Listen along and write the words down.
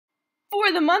For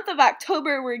the month of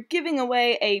October, we're giving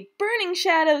away a Burning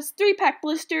Shadows 3-pack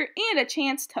blister and a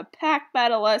chance to pack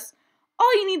battle us.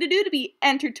 All you need to do to be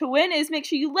entered to win is make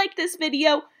sure you like this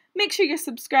video, make sure you're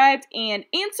subscribed, and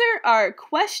answer our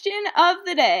question of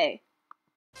the day.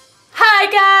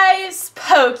 Hi guys,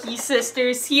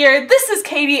 Pokesisters here. This is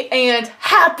Katie and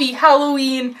happy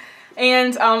Halloween.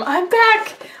 And I'm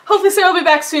back. Hopefully Sarah will be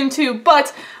back soon too,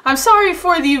 but I'm sorry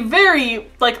for the very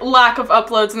lack of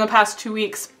uploads in the past 2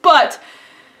 weeks, but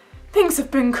things have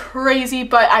been crazy,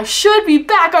 but I should be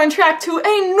back on track to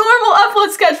a normal upload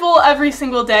schedule every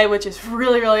single day, which is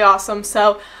really awesome.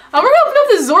 So we're gonna open up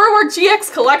the Zoroark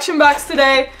GX collection box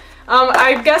today.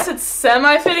 I guess it's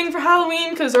semi-fitting for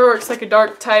Halloween because Zoroark's like a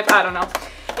dark type. I don't know.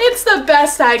 It's the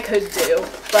best I could do,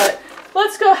 but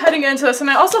let's go ahead and get into this. And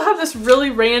I also have this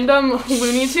really random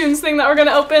Looney Tunes thing that we're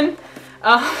gonna open.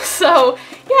 So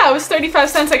yeah, it was 35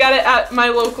 cents. I got it at my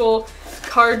local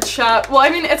card shop. Well, I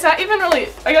mean, it's not even really,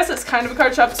 I guess it's kind of a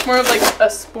card shop. It's more of like a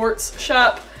sports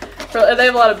shop. They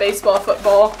have a lot of baseball,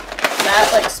 football,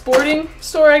 that sporting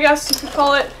store, I guess you could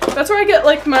call it. That's where I get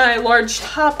like my large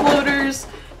top loaders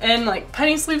and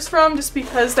penny sleeves from, just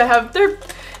because they're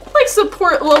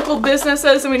support local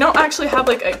businesses, and we don't actually have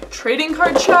a trading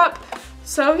card shop.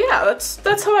 So yeah,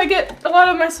 that's how I get a lot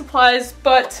of my supplies.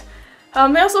 But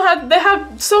they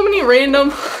have so many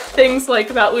random things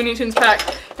that Looney Tunes pack,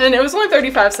 and it was only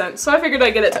 35 cents, so I figured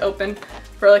I'd get it to open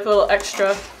for a little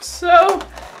extra. So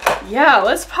yeah,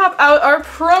 let's pop out our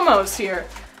promos here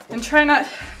and try not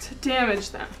to damage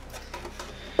them.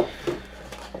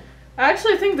 I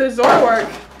actually think the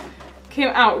Zoroark came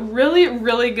out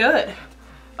really good.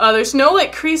 There's no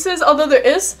creases, although there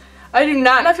is. I do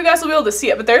not know if you guys will be able to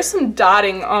see it, but there's some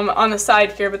dotting on the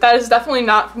side here, but that is definitely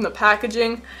not from the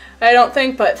packaging, I don't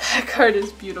think, but that card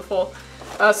is beautiful.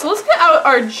 So let's get out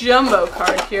our jumbo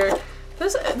card here.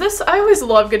 This I always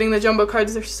love getting the jumbo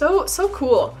cards. They're so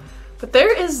cool. But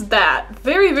there is that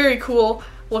very cool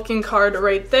looking card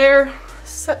right there.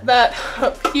 Set that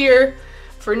up here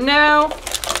for now.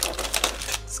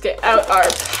 Let's get out our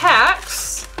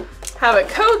packs. Have a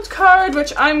code card,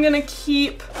 which I'm gonna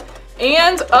keep,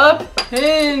 and a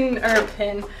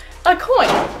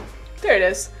coin. There it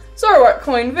is. Zoroark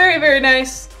coin, very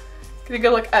nice. Get a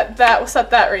good look at that. We'll set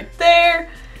that right there.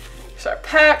 Here's our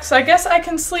pack. So I guess I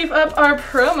can sleeve up our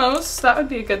promos. That would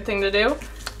be a good thing to do.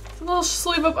 A little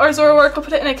sleeve up our Zoroark. I'll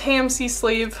put it in a KMC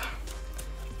sleeve.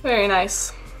 Very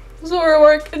nice.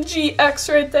 Zoroark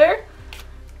GX right there.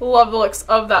 Love the looks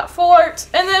of that full art.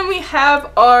 And then we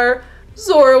have our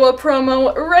Zoroark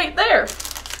promo right there.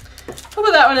 I'll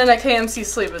put that one in a KMC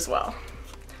sleeve as well.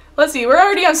 Let's see, we're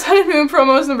already on Sun and Moon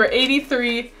promos number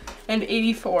 83 and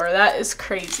 84. That is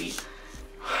crazy.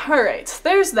 Alright,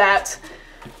 there's that.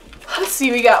 Let's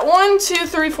see, we got 1, 2,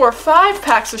 3, 4, 5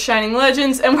 packs of Shining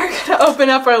Legends, and we're gonna open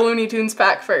up our Looney Tunes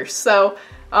pack first. So,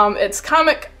 it's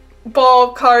comic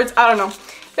ball cards. I don't know.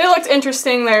 They looked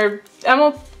interesting. They're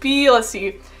MLB, let's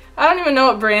see. I don't even know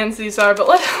what brands these are, but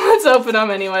let's open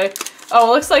them anyway.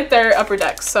 Oh, it looks like they're Upper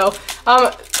Decks. So,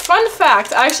 fun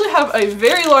fact, I actually have a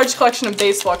very large collection of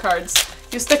baseball cards.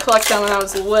 Used to collect them when I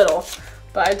was little,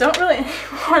 but I don't really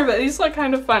anymore, but these look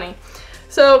kind of funny.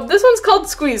 So, this one's called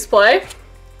Squeeze Play.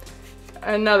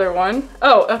 Another one.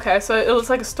 Oh, okay, so it looks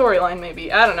like a storyline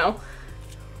maybe. I don't know.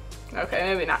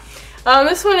 Okay, maybe not.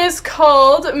 This one is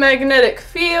called Magnetic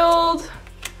Field.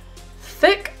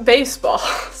 Thick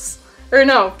Baseballs. Or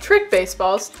no, Trick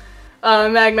Baseballs.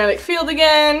 Magnetic Field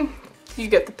again. You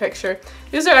get the picture.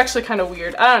 These are actually kind of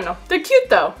weird. I don't know. They're cute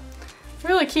though.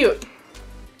 Really cute.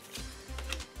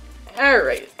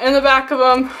 Alright, in the back of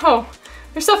them. Oh,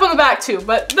 there's stuff on the back too,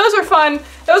 but those are fun.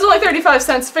 It was only 35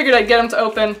 cents. Figured I'd get them to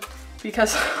open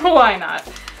because why not?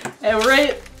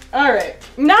 Alright,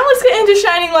 now let's get into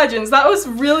Shining Legends. That was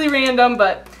really random,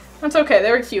 but that's okay.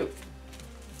 They were cute.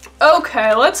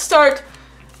 Okay, let's start.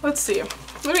 Let's see.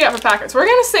 What do we got for pack arts? We're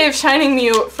going to save Shining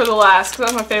Mew for the last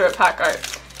because that's my favorite pack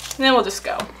art. And then we'll just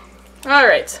go.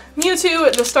 Alright,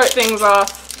 Mewtwo to start things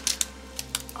off.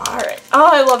 Alright, oh,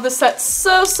 I love this set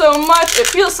so much. It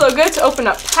feels so good to open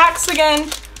up packs again.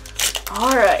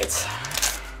 Alright.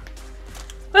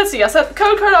 Let's see, I'll set the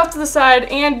code card off to the side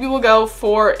and we will go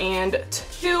 4 and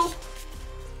 2.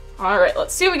 Alright,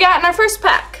 let's see what we got in our first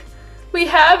pack. We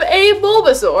have a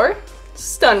Bulbasaur,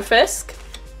 Stunfisk,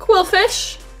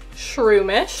 Quillfish,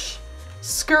 Shroomish,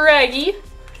 Scraggy,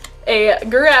 a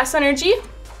Grass Energy,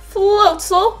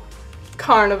 Floatzel,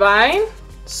 Carnivine,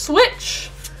 Switch,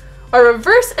 our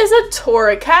reverse is a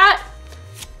Torracat,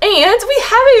 and we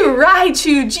have a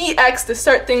Raichu GX to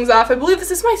start things off. I believe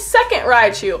this is my second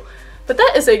Raichu, but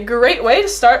that is a great way to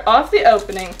start off the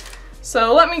opening.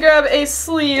 So let me grab a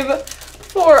sleeve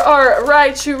for our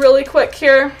Raichu really quick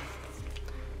here.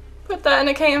 Put that in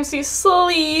a KMC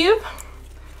sleeve.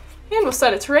 And we'll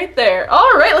set it right there.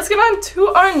 Alright, let's get on to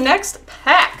our next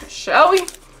pack, shall we?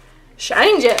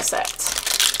 Shining Genesect.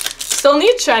 Still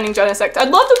need Shining Genesect. I'd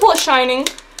love to pull a Shining.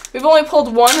 We've only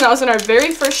pulled one, and that was in our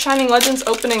very first Shining Legends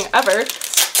opening ever.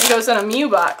 It goes in a Mew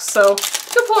box, so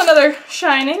to pull another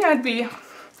Shining, I'd be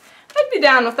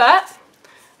down with that.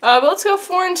 But let's go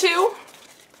 4 and 2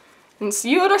 and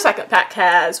see what our second pack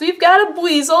has. We've got a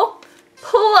Buizel,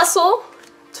 Plusle,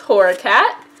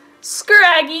 Torracat,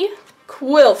 Scraggy,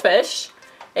 Quillfish,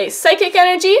 a Psychic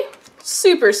Energy,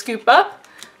 Super Scoop Up,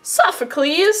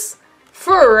 Sophocles,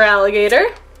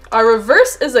 Feraligatr. Our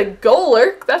reverse is a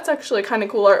Golurk. That's actually kind of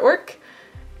cool artwork.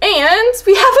 And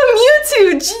we have a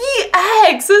Mewtwo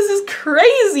GX. This is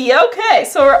crazy. Okay,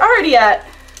 so we're already at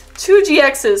 2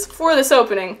 GXs for this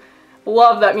opening.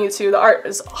 Love that Mewtwo. The art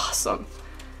is awesome.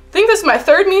 I think this is my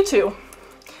third Mewtwo.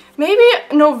 Maybe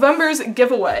November's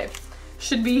giveaway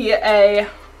should be a...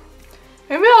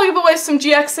 Maybe I'll give away some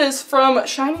GXs from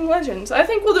Shining Legends. I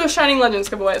think we'll do a Shining Legends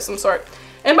giveaway of some sort.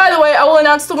 And by the way, I will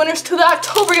announce the winners to the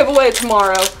October giveaway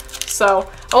tomorrow. So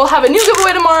I will have a new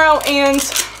giveaway tomorrow, and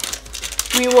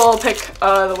we will pick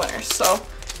the winners. So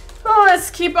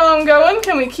let's keep on going.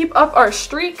 Can we keep up our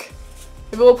streak?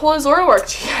 Maybe we'll pull a Zoroark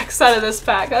GX out of this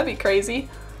pack. That'd be crazy.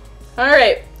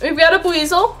 Alright, we've got a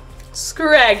Buizel,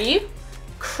 Scraggy,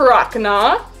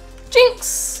 Croconaw,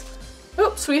 Jinx.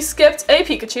 Oops, we skipped a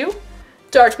Pikachu.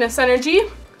 Darkness Energy,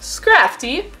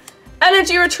 Scrafty,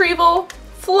 Energy Retrieval,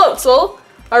 Floatzel.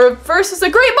 Our reverse is a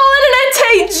Great Ball and an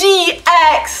Entei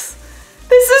GX.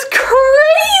 This is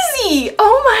crazy!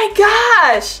 Oh my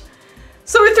gosh!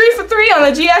 So we're 3 for 3 on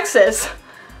the GXs.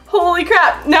 Holy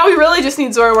crap! Now we really just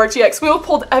need Zoroark GX. We will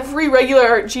pulled every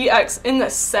regular GX in the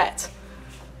set.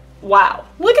 Wow!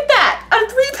 Look at that! Out of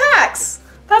 3 packs.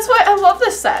 That's why I love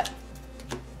this set.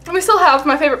 And we still have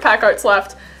my favorite pack arts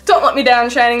left. Don't let me down,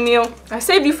 Shining Mew. I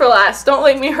saved you for last. Don't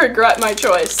make me regret my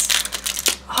choice.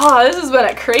 Oh, this has been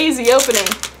a crazy opening.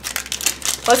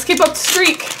 Let's keep up the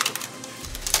streak.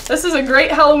 This is a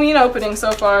great Halloween opening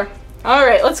so far.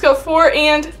 Alright, let's go 4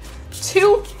 and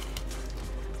 2.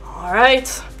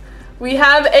 Alright. We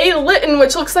have a Litten,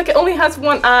 which looks like it only has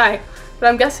one eye. But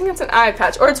I'm guessing it's an eye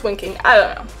patch, or it's winking. I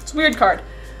don't know. It's a weird card.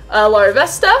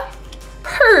 Larvesta,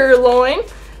 Purloin.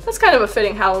 That's kind of a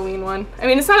fitting Halloween one. I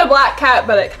mean, it's not a black cat,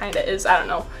 but it kind of is. I don't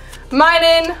know.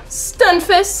 Minun,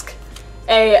 Stunfisk,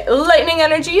 a Lightning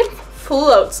Energy,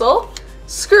 Floatzel,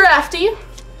 Scrafty,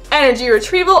 Energy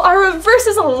Retrieval. Our reverse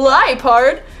is a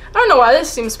Liepard. I don't know why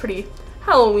this seems pretty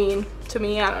Halloween to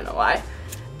me. I don't know why.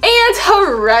 And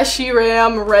a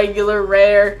Reshiram regular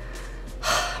rare.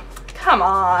 Come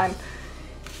on.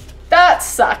 That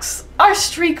sucks. Our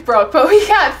streak broke, but we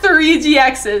got 3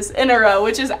 GXs in a row,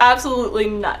 which is absolutely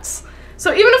nuts.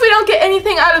 So even if we don't get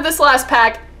anything out of this last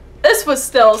pack, this was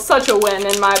still such a win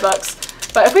in my books.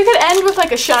 But if we could end with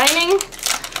like a Shining,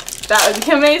 that would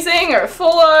be amazing, or a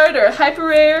Full Art, or a Hyper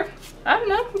Rare. I don't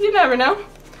know, you never know.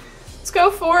 Let's go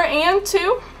 4 and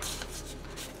 2.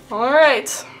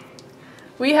 Alright.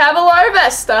 We have a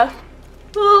Larvesta,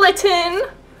 Litten,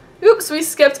 oops, we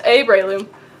skipped a Breloom,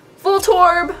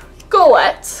 Voltorb,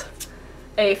 Golett,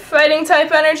 a Fighting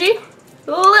type Energy,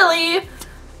 Lily,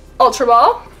 Ultra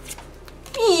Ball,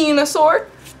 Venusaur,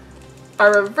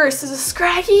 our reverse is a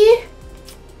Scraggy,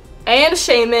 and a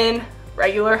Shaman,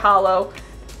 regular holo.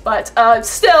 But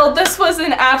still, this was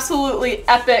an absolutely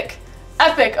epic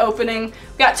opening.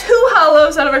 We got 2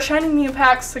 holos out of our Shining Mew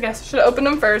packs. I guess I should have opened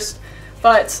them first.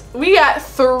 But we got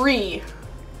 3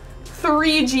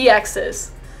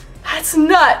 GXs. That's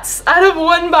nuts, out of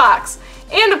 1 box.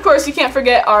 And of course, you can't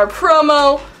forget our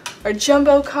promo, our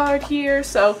jumbo card here.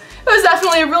 So it was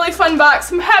definitely a really fun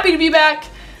box. I'm happy to be back.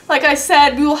 Like I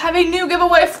said, we will have a new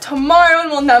giveaway for tomorrow, and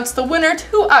we'll announce the winner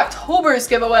to October's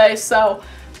giveaway. So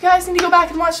if you guys need to go back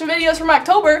and watch some videos from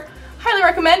October, highly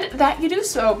recommend that you do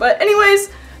so. But anyways,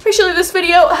 make sure to give this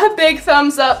video a big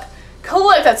thumbs up,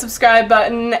 click that subscribe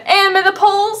button, and may the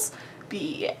polls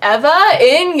be ever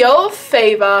in your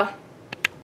favor.